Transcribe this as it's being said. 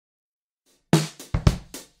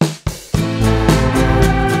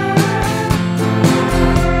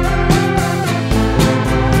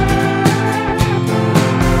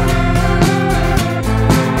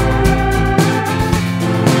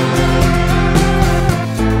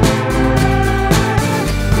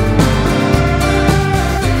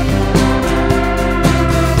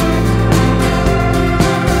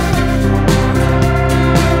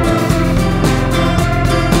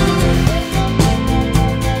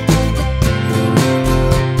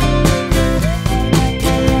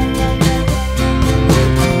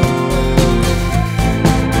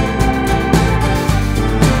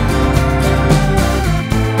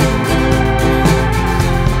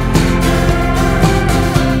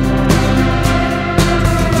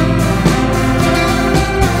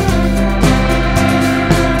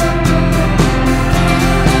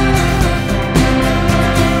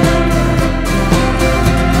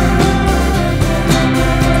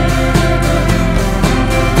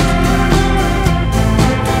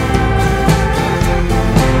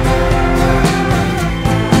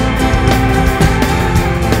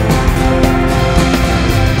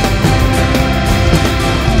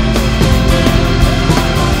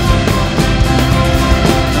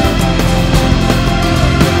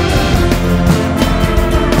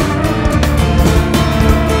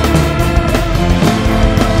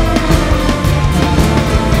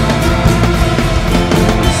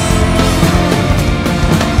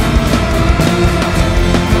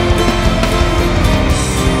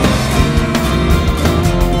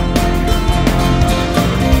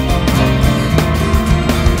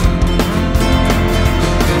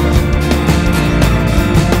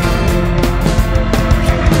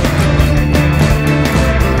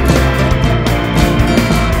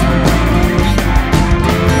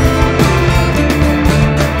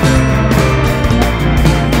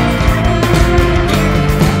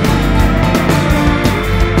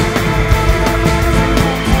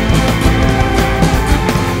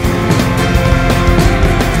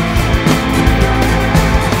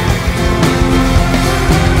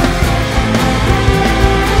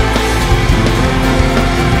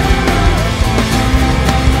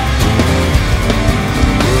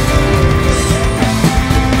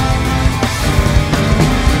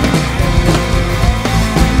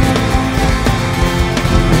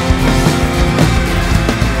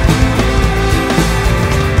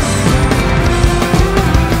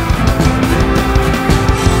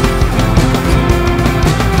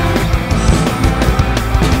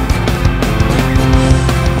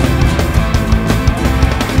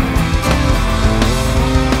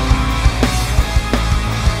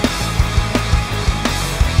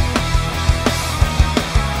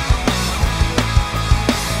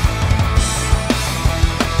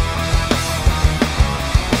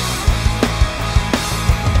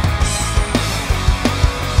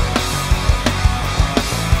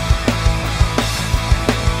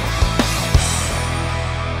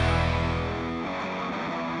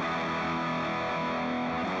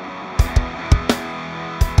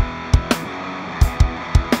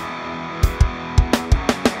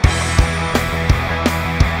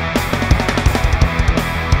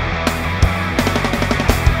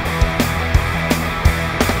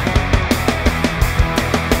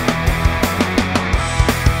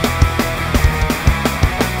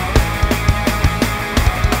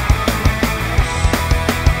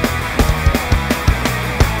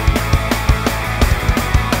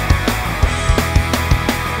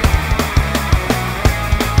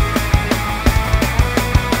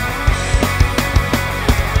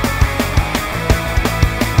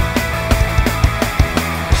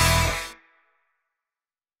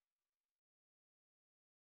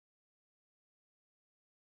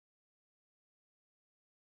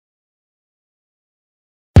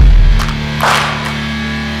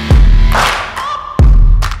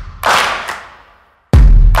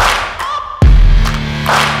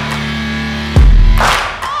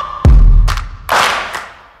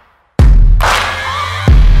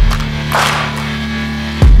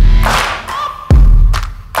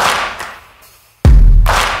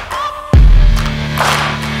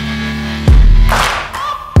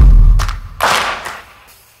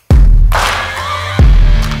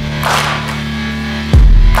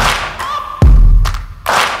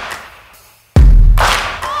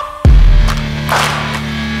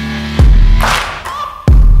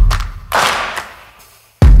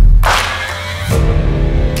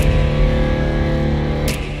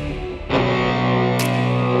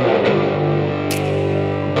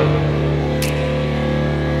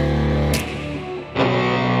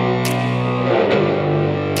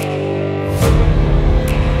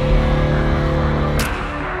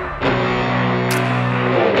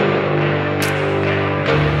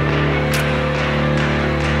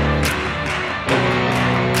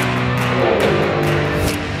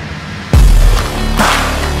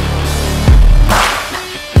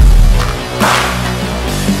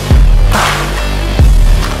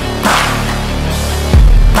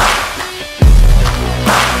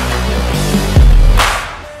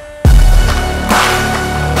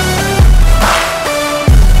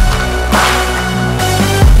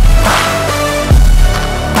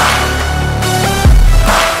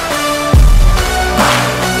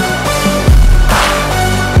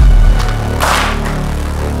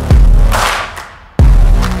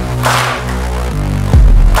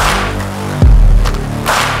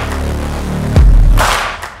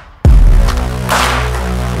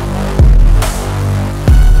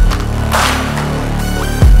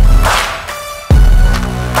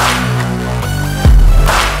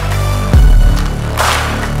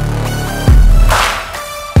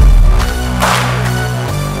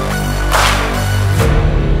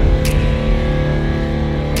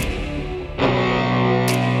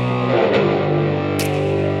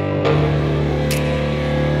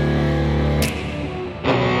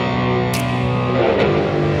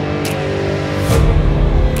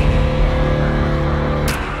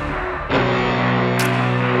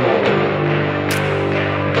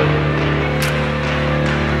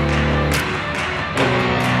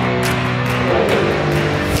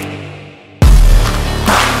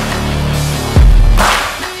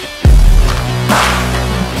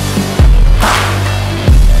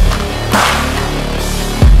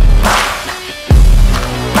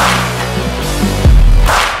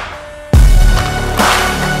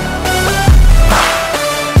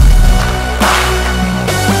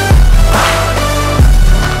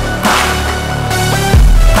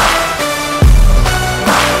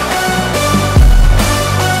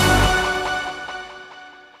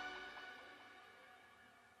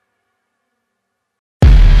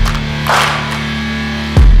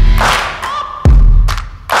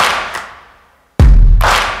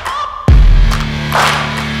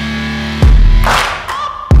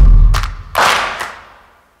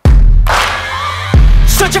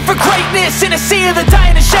witness in a sea of the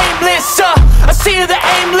dying and shameless, a sea of the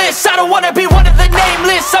aimless. I don't wanna be one of the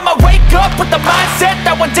nameless. I'ma wake up with the mindset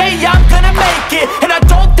that one day I'm gonna make it. And I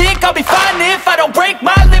don't think I'll be fine if I don't break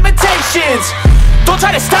my limitations. Don't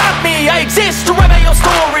try to stop me, I exist to write my own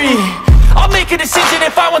story. I'll make a decision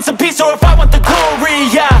if I want some peace or if I want the glory.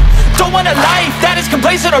 Yeah, don't want a life that is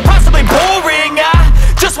complacent or possibly boring. I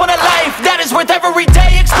just want a life that is worth every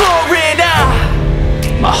day exploring.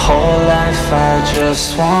 My whole life I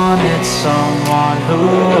just wanted someone who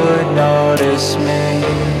would notice me.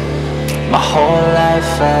 My whole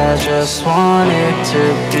life I just wanted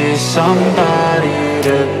to be somebody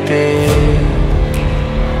to be.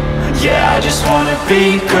 Yeah, I just wanna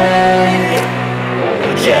be great.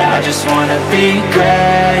 Yeah, I just wanna be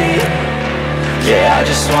great. Yeah, I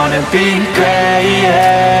just wanna be great.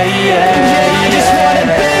 Yeah, yeah, yeah, I just wanna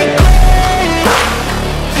be great.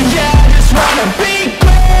 Yeah, I just wanna be great.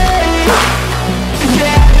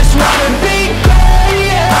 Yeah, I just wanna be great.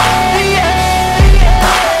 Yeah, yeah, yeah,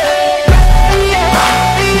 yeah, yeah,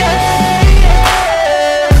 yeah.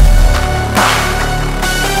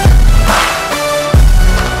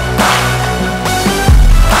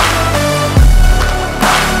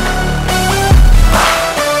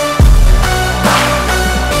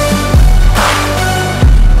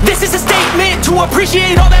 This is a statement to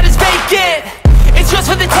appreciate all that is vacant. It's just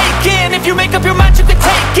for the taking. If you make up your mind, you can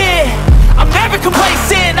take it. I'm never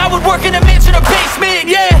complacent. I would work in a mansion or basement.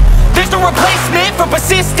 Yeah, there's no replacement for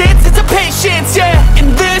persistence. It's a patience. Yeah,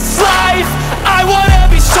 in this life I wanna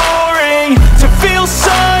be soaring, to feel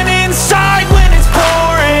sun inside when it's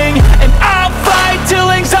pouring. And I'll fight till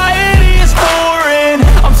anxiety is foreign.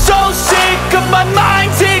 I'm so sick of my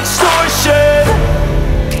mind's extortion.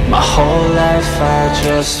 My whole life I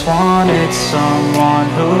just wanted someone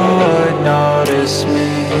who would notice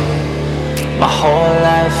me. My whole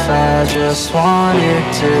life I just wanted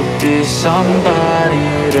to be somebody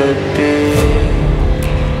to be.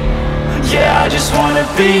 Yeah, I just wanna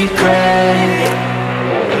be great.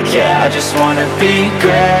 Yeah, I just wanna be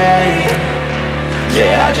great.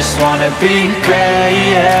 Yeah, I just wanna be great.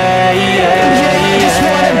 Yeah, yeah, yeah, I just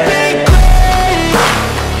wanna be great.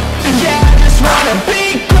 Yeah, I just wanna be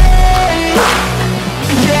great.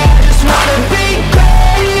 Yeah, I just wanna be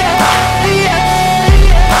great. Yeah, yeah, yeah,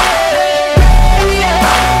 yeah,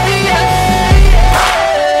 yeah, yeah.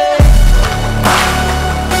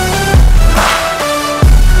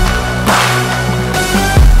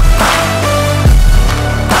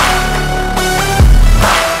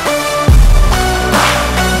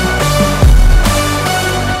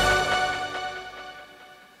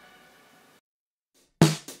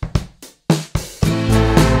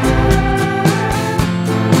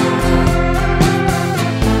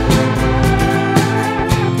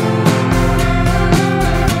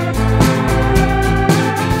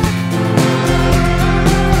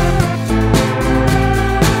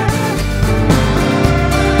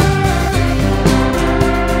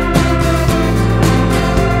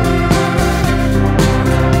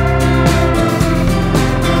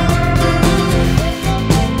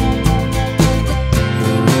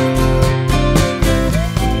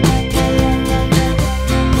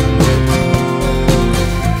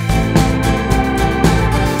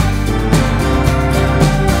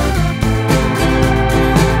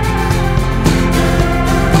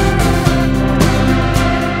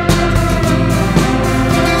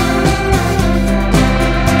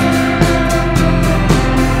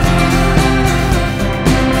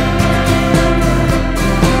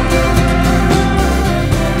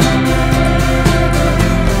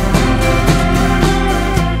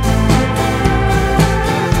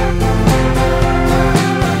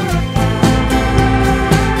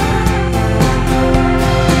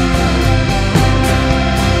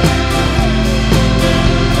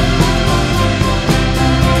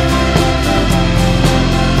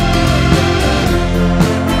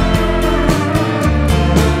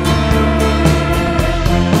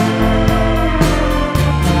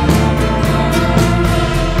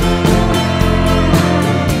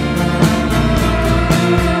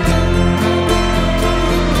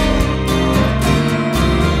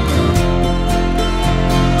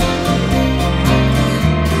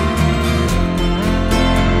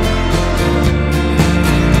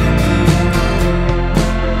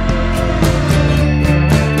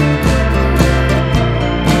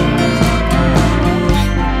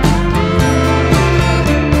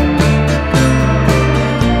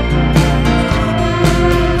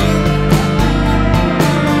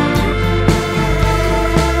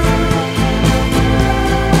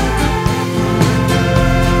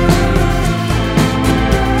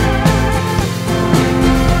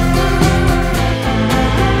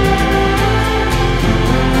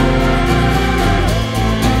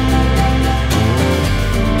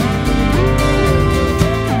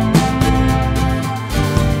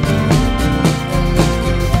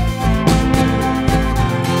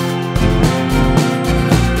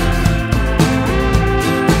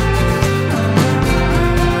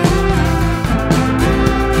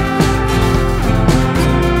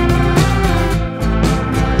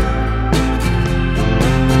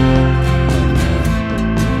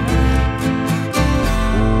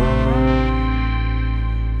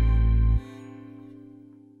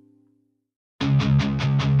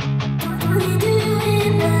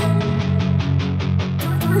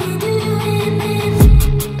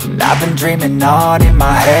 been dreaming on in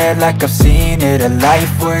my head like I've seen it. A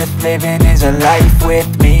life worth living is a life with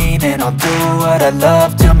meaning. I'll do what I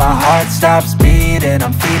love till my heart stops beating.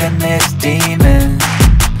 I'm feeding this demon.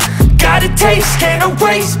 Got a taste, can't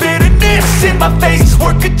erase bitterness in my face.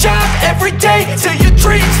 Work a job every day till your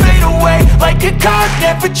dreams fade away. Like a card,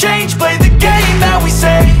 never change, play the game that we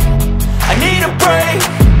say. I need a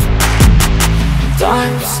break.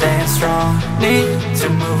 I'm staying strong, need to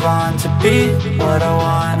move on to be what I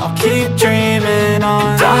want. I'll keep dreaming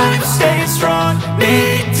on. I'm staying strong,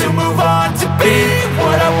 need to move on to be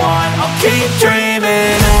what I want. I'll keep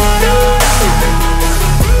dreaming on.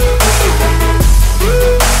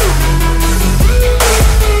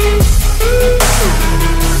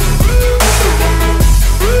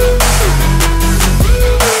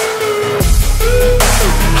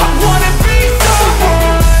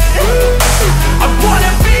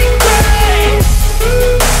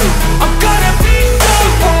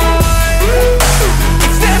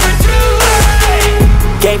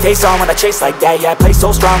 Face on when I chase like that. Yeah, I play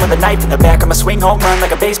so strong with a knife in the back. I'ma swing home run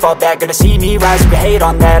like a baseball bat. Gonna see me rise, you can hate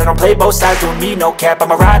on that. I don't play both sides, doing me no cap.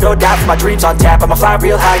 I'ma ride or die for my dreams on tap. I'ma fly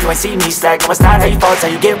real high, you ain't see me slack. No, it's not how you fall, it's how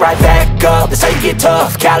you get right back up. That's how you get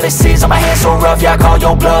tough. Calluses on my hands so rough, yeah, I call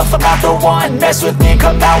your bluff. I'm not the one, mess with me and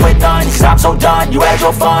come out with none. Cause I'm so done, you had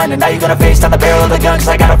your fun. And now you're gonna face down the barrel of the gun. Cause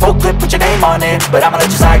I got a full clip, put your name on it. But I'ma let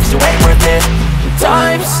you slide cause you ain't worth it.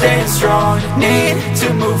 I'm staying strong, need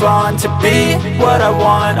to move on to be what I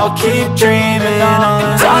want. I'll keep dreaming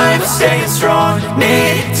on. I'm staying strong,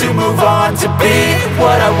 need to move on to be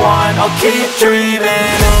what I want. I'll keep dreaming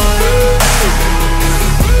on.